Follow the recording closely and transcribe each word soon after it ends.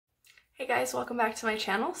Hey guys, welcome back to my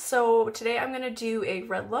channel. So today I'm going to do a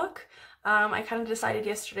red look. I kind of decided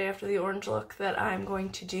yesterday after the orange look that I'm going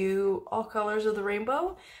to do all colors of the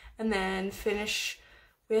rainbow and then finish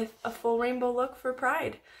with a full rainbow look for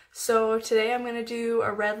Pride. So today I'm going to do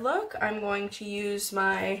a red look. I'm going to use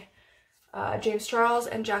my James Charles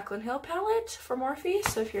and Jaclyn Hill palette for Morphe.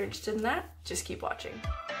 So if you're interested in that, just keep watching.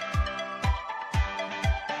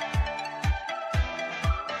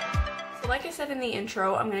 Like I said in the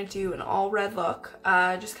intro, I'm going to do an all red look,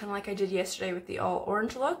 just kind of like I did yesterday with the all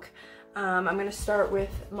orange look. I'm going to start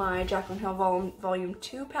with my Jaclyn Hill Vol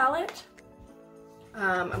II palette.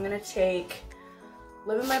 I'm going to take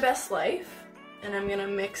Living My Best Life and I'm going to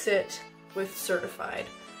mix it with Certified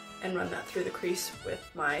and run that through the crease with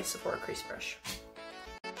my Sephora crease brush.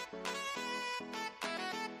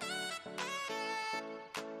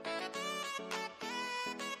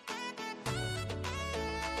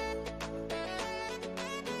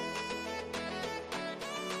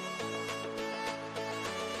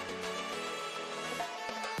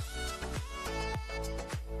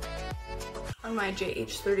 On my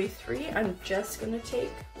JH33, I'm just going to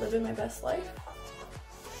take Living My Best Life.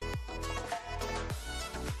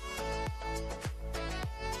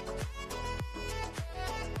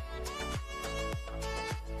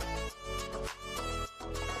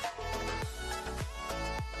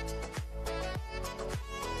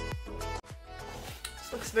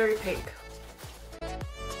 This looks very pink.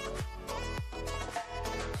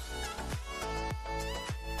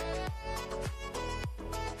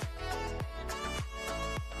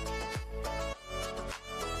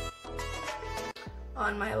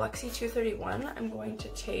 On my Luxie 231, I'm going to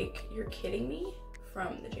take You're Kidding Me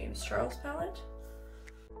from the James Charles palette.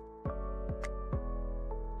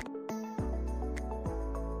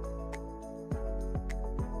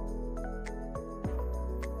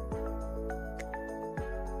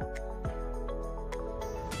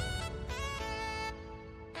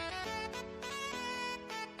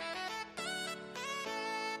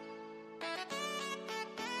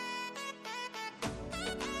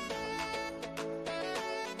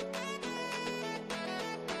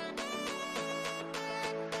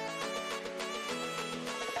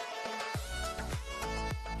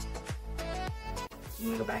 I'm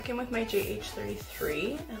going to go back in with my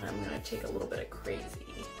JH33 and I'm going to take a little bit of Crazy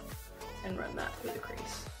and run that through the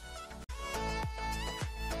crease.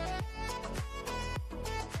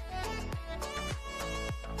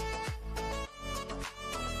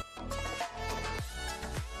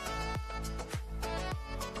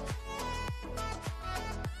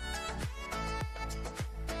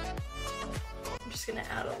 I'm just going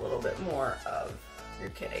to add a little bit more of You're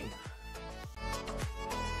Kidding.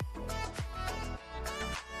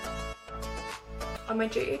 On my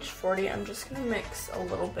JH40, I'm just going to mix a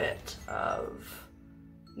little bit of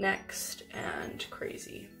Next and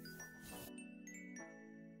Crazy.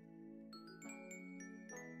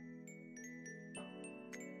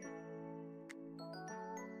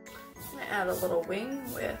 I'm going to add a little wing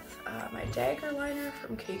with my Dagger liner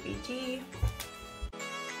from KVD.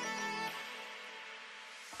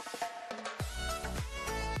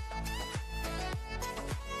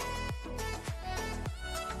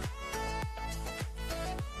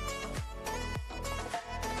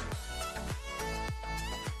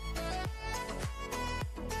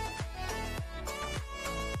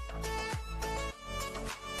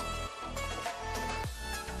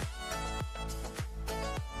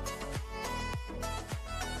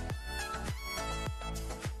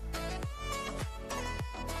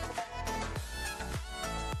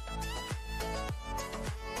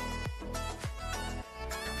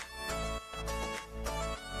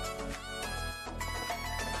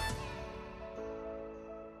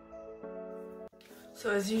 So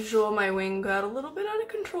as usual, my wing got a little bit out of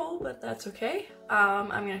control, but that's okay. I'm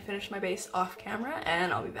going to finish my base off camera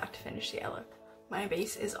and I'll be back to finish the eye look. My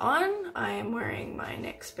base is on. I am wearing my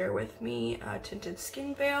NYX Bear With Me Tinted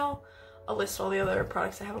Skin Veil. I'll list all the other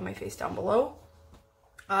products I have on my face down below.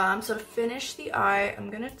 So to finish the eye, I'm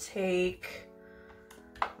going to take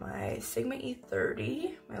my Sigma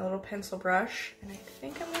E30, my little pencil brush, and I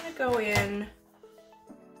think I'm going to go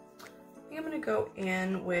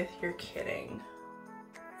in with You're Kidding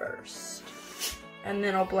first, and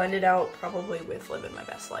then I'll blend it out probably with Living My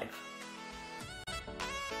Best Life.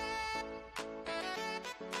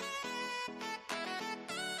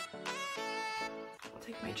 I'll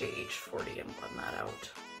take my JH40 and blend that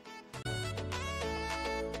out.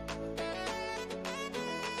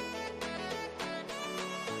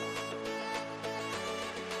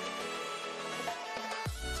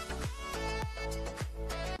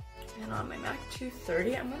 And on my MAC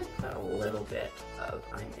 230, I'm going to put a little bit of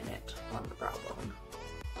I'm In It. on the brow bone.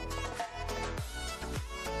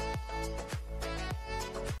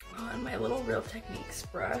 On my little Real Techniques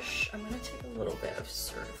brush, I'm going to take a little bit of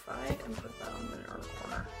Certified and put that on the inner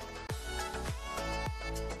corner.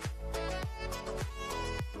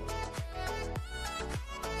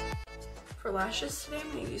 For lashes today,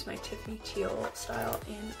 I'm going to use my Tiffany Teal style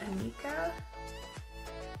in Annika,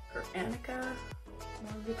 or Annika,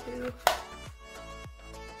 one of the two.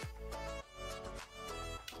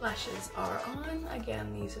 Lashes are on.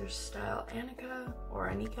 Again, these are style Annika or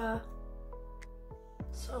Annika.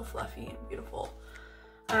 So fluffy and beautiful.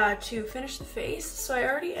 To finish the face, so I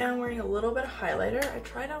already am wearing a little bit of highlighter. I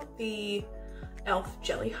tried out the e.l.f.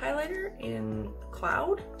 Jelly Highlighter in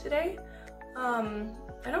Cloud today.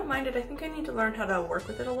 I don't mind it. I think I need to learn how to work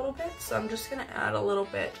with it a little bit, so I'm just going to add a little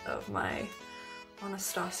bit of my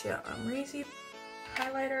Anastasia Amazing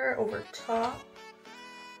highlighter over top.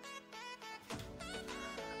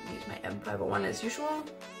 Use my M501 as usual.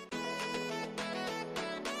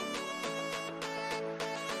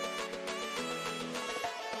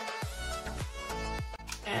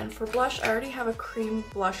 And for blush, I already have a cream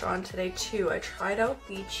blush on today too. I tried out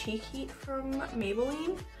the Cheek Heat from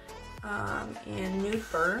Maybelline in Nude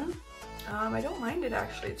Burn. I don't mind it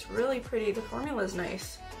actually. It's really pretty. The formula is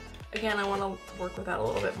nice. Again, I want to work with that a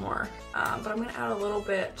little bit more. But I'm going to add a little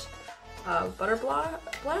bit of Butter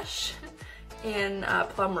Blush in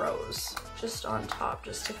Plum Rose, just on top,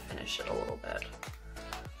 just to finish it a little bit.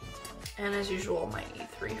 And as usual, my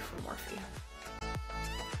E3 from Morphe.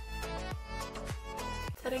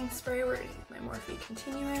 Setting spray, we're going to use my Morphe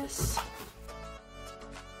Continuous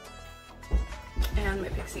and my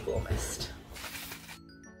Pixie Glow Mist.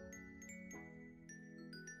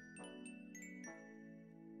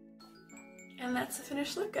 And that's the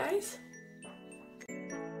finished look, guys.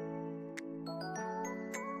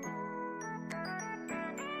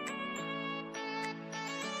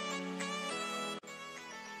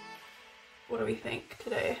 What do we think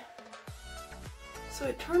today? So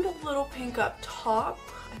it turned a little pink up top,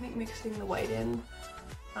 I think mixing the white in,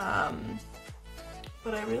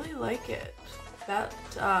 but I really like it. That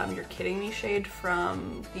You're Kidding Me shade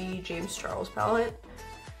from the James Charles palette,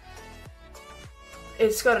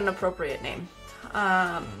 it's got an appropriate name.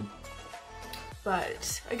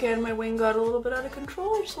 But again, my wing got a little bit out of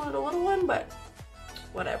control. I just wanted a little one, but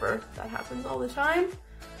whatever, that happens all the time.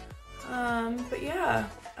 But yeah,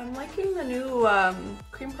 I'm liking the new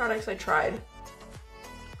cream products I tried.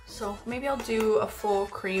 So maybe I'll do a full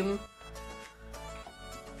cream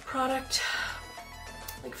product,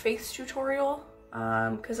 like face tutorial,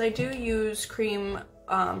 because I do use cream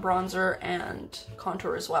bronzer and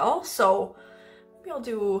contour as well. So maybe I'll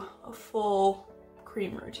do a full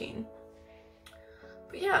cream routine.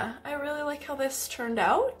 But yeah, I really like how this turned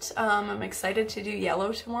out. I'm excited to do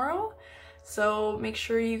yellow tomorrow. So make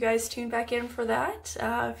sure you guys tune back in for that.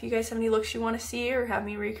 If you guys have any looks you want to see or have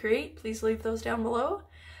me recreate, please leave those down below.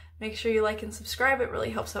 Make sure you like and subscribe, it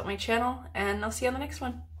really helps out my channel, and I'll see you on the next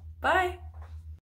one. Bye!